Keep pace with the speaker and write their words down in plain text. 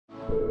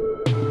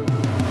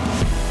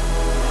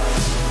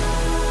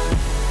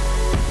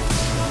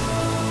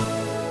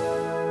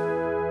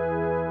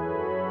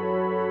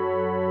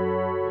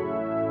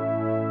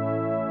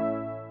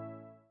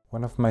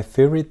One of my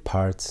favorite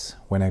parts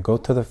when I go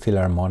to the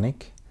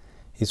Philharmonic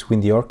is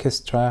when the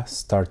orchestra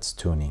starts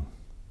tuning.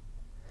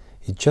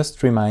 It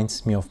just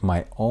reminds me of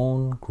my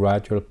own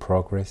gradual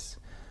progress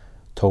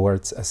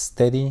towards a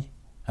steady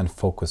and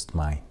focused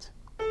mind.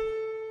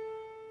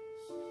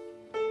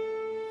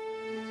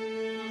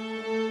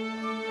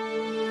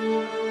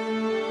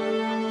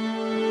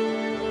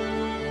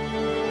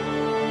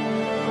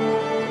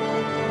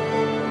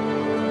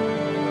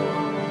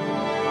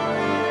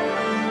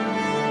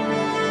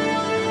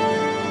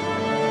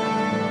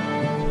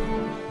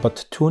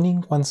 But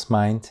tuning one's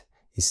mind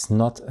is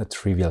not a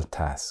trivial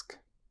task.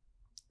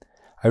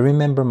 I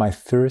remember my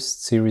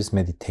first serious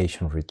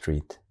meditation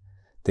retreat.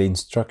 The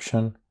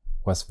instruction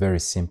was very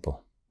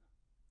simple.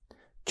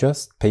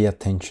 Just pay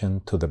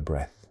attention to the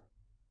breath.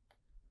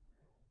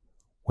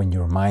 When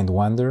your mind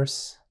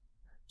wanders,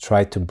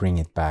 try to bring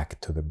it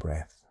back to the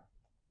breath.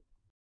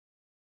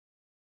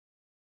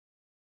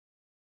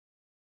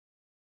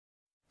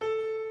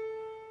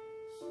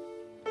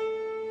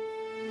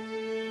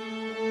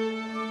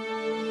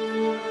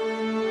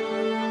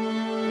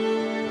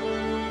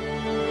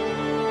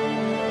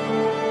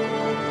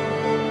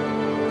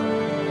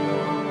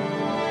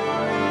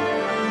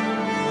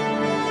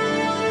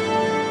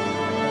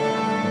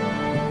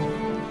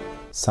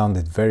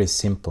 Sounded very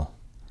simple,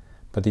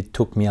 but it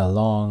took me a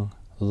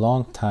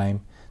long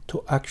time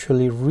to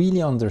actually really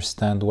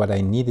understand what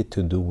I needed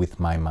to do with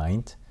my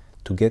mind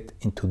to get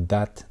into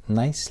that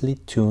nicely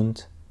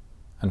tuned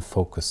and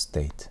focused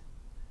state.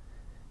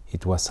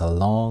 It was a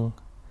long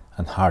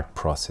and hard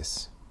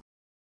process.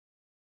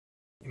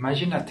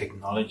 Imagine a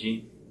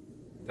technology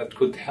that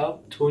could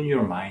help tune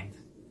your mind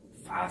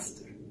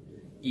faster,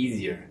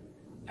 easier,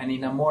 and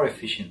in a more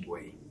efficient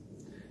way.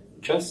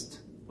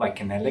 Just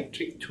like an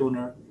electric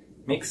tuner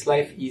makes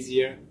life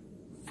easier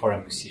for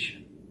a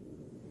musician.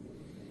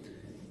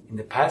 In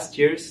the past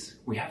years,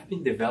 we have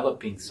been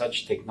developing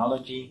such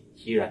technology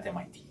here at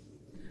MIT,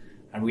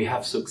 and we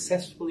have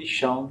successfully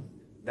shown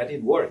that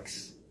it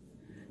works,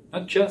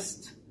 not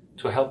just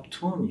to help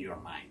tune your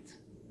mind,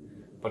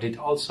 but it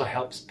also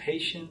helps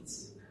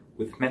patients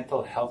with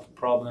mental health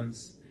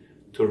problems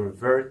to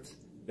revert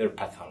their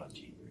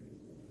pathology.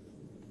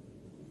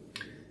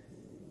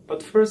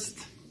 But first,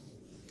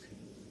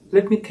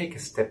 let me take a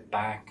step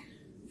back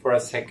for a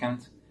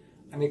second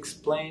and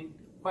explain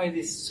why it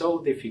is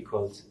so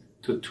difficult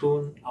to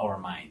tune our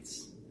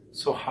minds,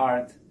 so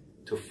hard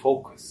to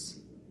focus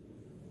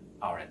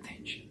our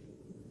attention.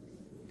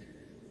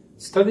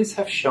 Studies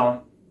have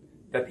shown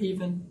that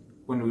even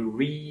when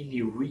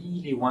we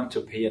really want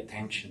to pay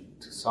attention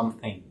to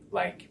something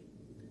like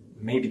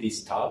maybe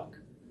this talk,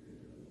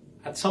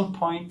 at some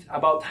point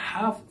about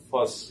half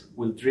of us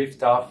will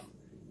drift off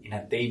in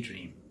a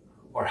daydream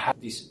or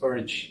have this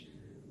urge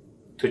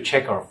to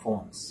check our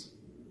phones.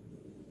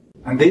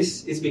 And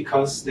this is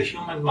because the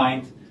human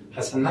mind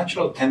has a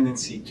natural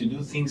tendency to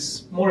do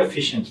things more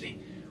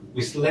efficiently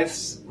with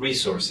less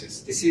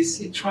resources. This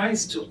is, it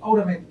tries to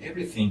automate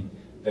everything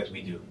that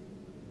we do.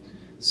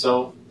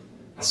 So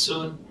as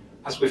soon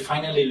as we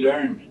finally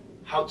learn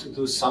how to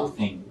do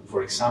something,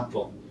 for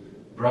example,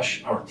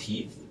 brush our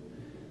teeth,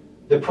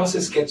 the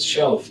process gets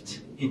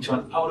shelved into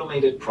an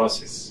automated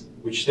process,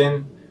 which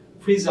then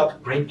frees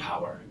up brain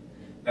power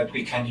that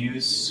we can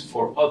use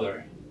for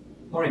other,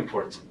 more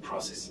important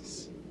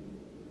processes.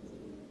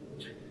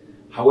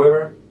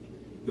 However,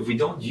 if we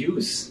don't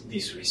use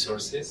these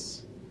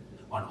resources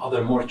on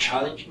other more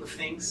challenging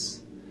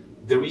things,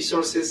 the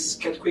resources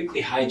get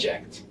quickly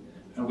hijacked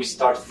and we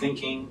start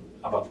thinking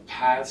about the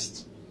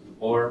past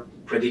or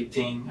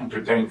predicting and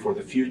preparing for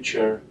the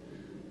future.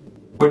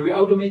 When we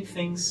automate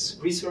things,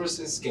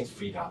 resources get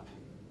freed up.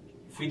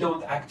 If we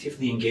don't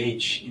actively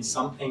engage in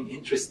something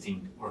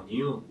interesting or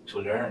new to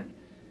learn,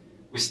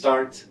 we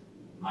start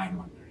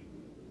mind-wandering.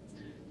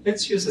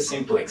 Let's use a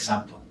simple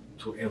example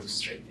to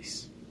illustrate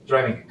this.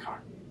 Driving a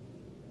car.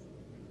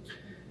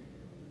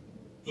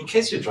 In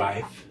case you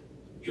drive,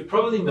 you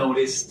probably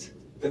noticed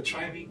that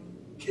driving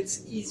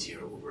gets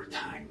easier over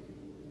time.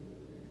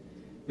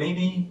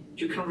 Maybe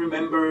you can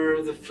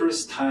remember the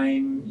first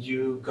time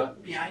you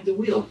got behind the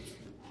wheel.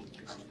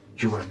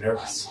 You were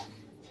nervous.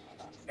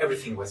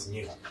 Everything was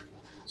new,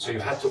 so you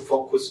had to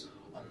focus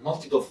on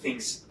multiple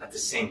things at the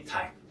same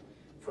time.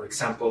 For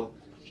example,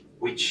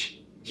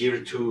 which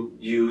gear to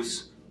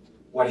use,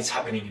 what is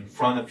happening in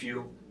front of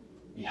you,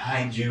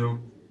 behind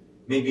you,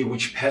 maybe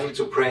which pedal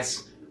to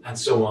press, and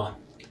so on.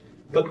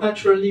 But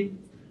naturally,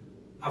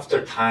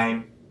 after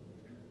time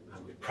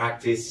and with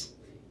practice,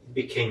 it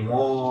became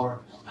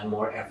more and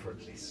more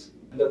effortless.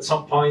 And at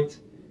some point,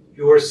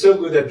 you were so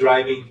good at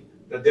driving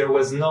that there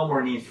was no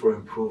more need for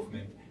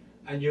improvement,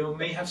 and you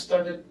may have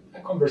started a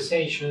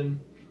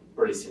conversation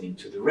or listening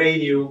to the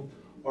radio,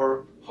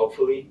 or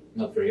hopefully,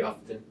 not very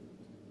often,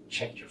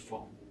 checked your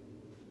phone.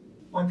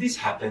 When this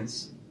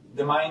happens,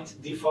 the mind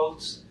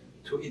defaults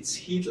to its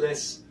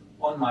heedless,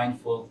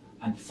 unmindful,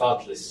 and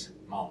thoughtless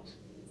mode.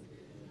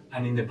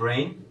 And in the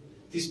brain,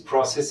 this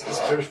process is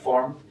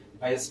performed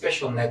by a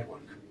special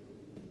network.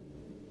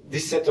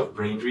 This set of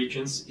brain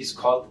regions is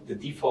called the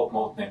default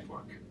mode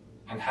network.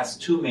 and has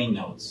two main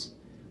nodes,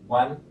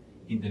 one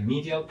in the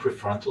medial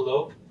prefrontal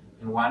lobe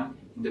and one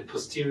in the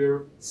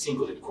posterior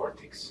cingulate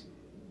cortex.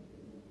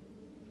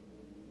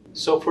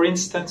 So for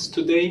instance,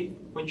 today,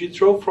 when you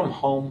drove from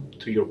home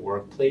to your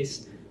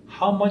workplace,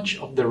 how much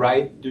of the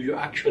ride do you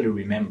actually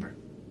remember?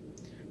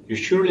 You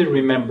surely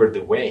remember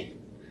the way,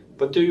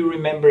 but do you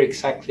remember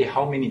exactly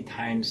how many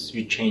times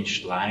you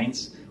changed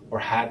lines or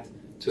had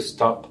to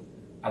stop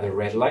at a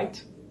red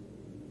light?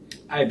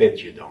 I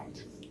bet you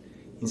don't.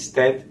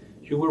 Instead,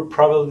 you were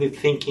probably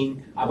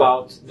thinking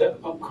about the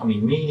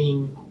upcoming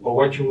meeting or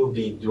what you will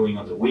be doing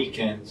on the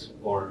weekend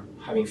or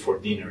having for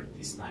dinner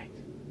this night.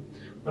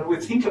 When we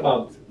think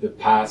about the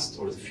past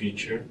or the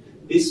future,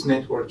 this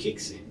network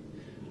kicks in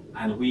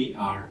and we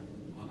are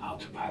on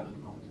autopilot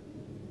mode.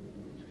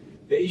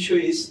 The issue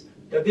is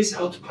that this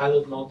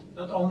autopilot mode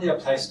not only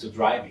applies to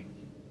driving.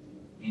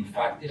 In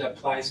fact, it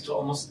applies to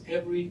almost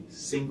every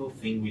single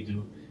thing we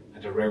do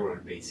at a regular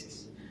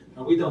basis,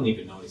 and we don't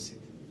even notice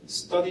it.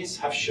 Studies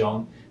have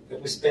shown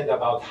that we spend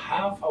about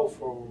half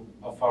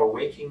of our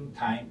waking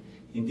time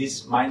in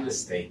this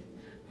mindless state,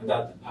 and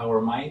that our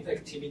mind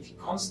activity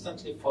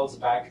constantly falls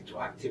back to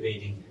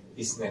activating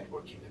this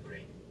network in the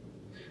brain.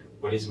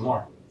 What is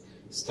more,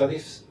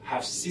 studies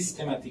have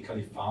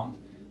systematically found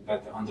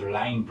that the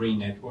underlying brain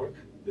network,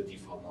 the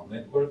default mode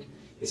network,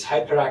 is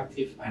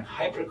hyperactive and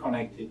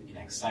hyperconnected in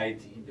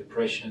anxiety, in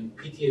depression,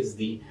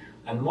 PTSD,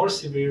 and more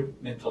severe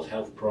mental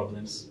health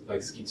problems like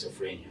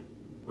schizophrenia,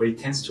 where it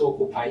tends to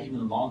occupy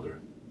even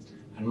longer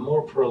and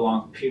more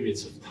prolonged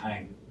periods of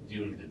time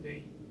during the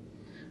day.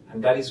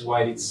 And that is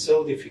why it's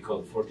so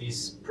difficult for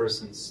these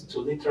persons to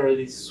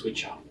literally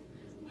switch off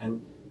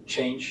and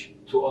change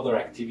to other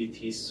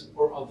activities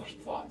or other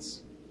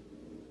thoughts.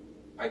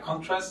 By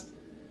contrast,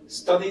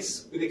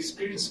 studies with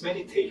experienced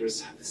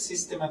meditators have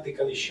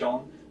systematically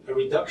shown a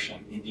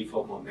reduction in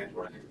default mode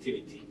network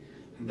activity,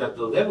 and that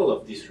the level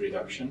of this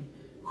reduction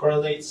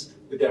correlates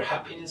with their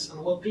happiness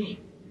and well-being.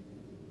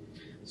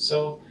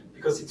 So,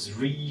 because it's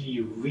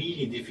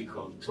really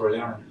difficult to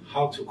learn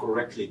how to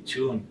correctly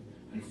tune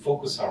and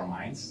focus our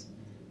minds,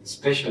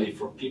 especially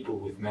for people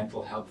with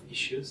mental health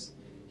issues,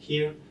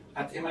 here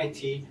at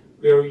MIT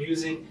we are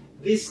using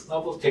this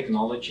novel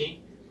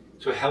technology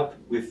to help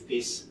with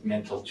this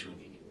mental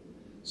tuning.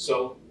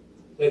 So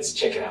let's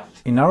check it out.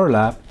 In our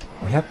lab,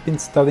 we have been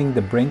studying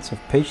the brains of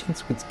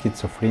patients with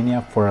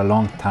schizophrenia for a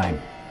long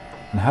time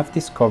and have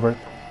discovered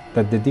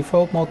that the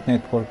default mode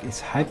network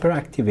is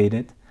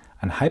hyperactivated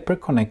and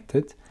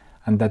hyperconnected,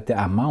 and that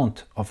the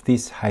amount of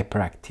this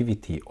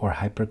hyperactivity or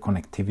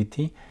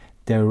hyperconnectivity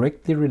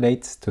directly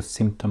relates to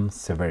symptom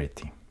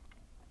severity.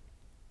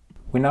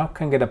 We now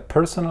can get a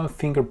personal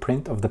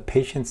fingerprint of the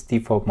patient's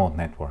default mode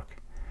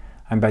network,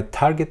 and by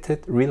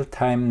targeted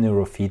real-time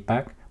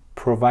neurofeedback,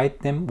 provide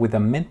them with a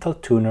mental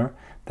tuner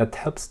that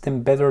helps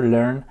them better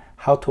learn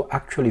how to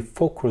actually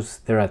focus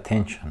their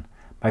attention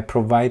by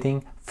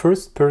providing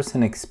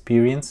first-person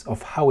experience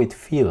of how it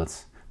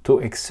feels to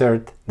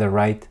exert the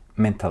right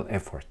mental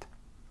effort.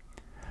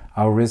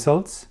 Our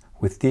results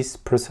with this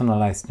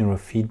personalized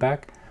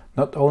neurofeedback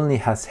not only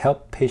has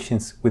helped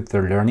patients with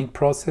their learning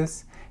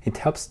process, it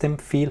helps them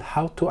feel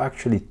how to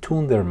actually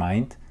tune their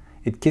mind.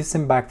 It gives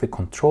them back the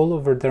control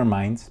over their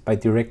minds by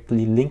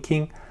directly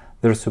linking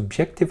their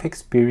subjective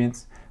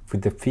experience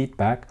with the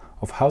feedback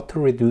of how to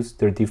reduce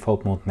their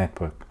default mode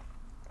network.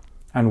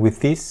 And with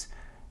this,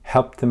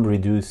 help them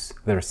reduce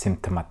their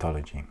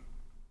symptomatology.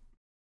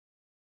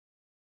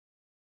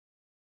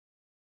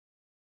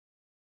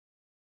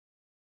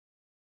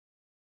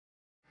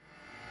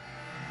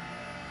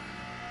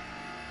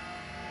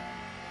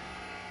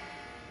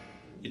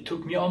 It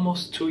took me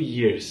almost 2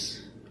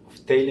 years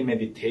of daily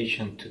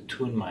meditation to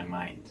tune my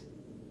mind.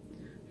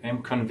 I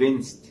am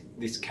convinced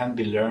this can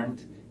be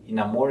learned in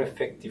a more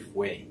effective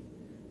way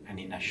and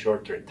in a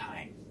shorter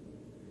time.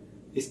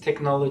 This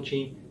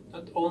technology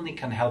not only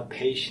can help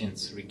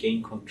patients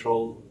regain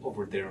control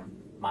over their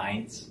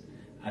minds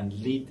and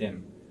lead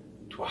them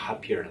to a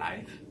happier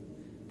life,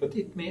 but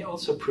it may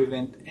also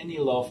prevent any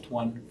loved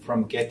one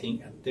from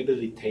getting a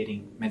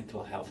debilitating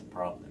mental health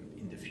problem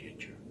in the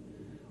future,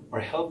 or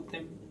help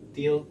them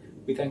deal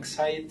with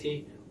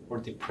anxiety or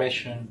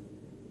depression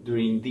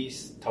during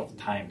these tough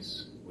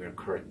times we are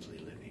currently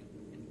living.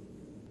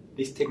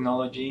 This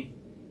technology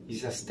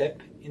is a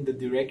step in the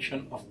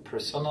direction of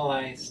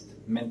personalized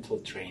mental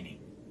training.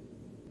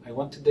 I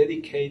want to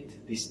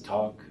dedicate this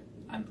talk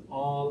and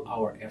all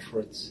our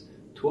efforts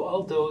to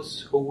all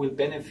those who will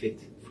benefit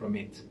from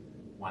it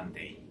one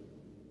day.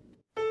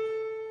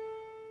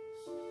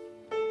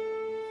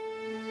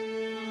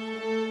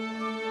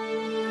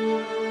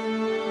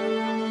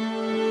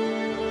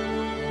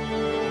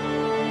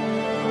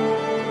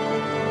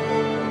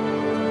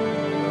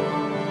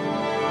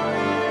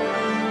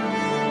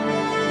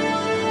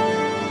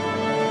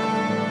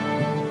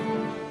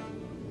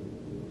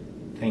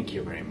 Thank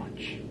you very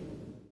much.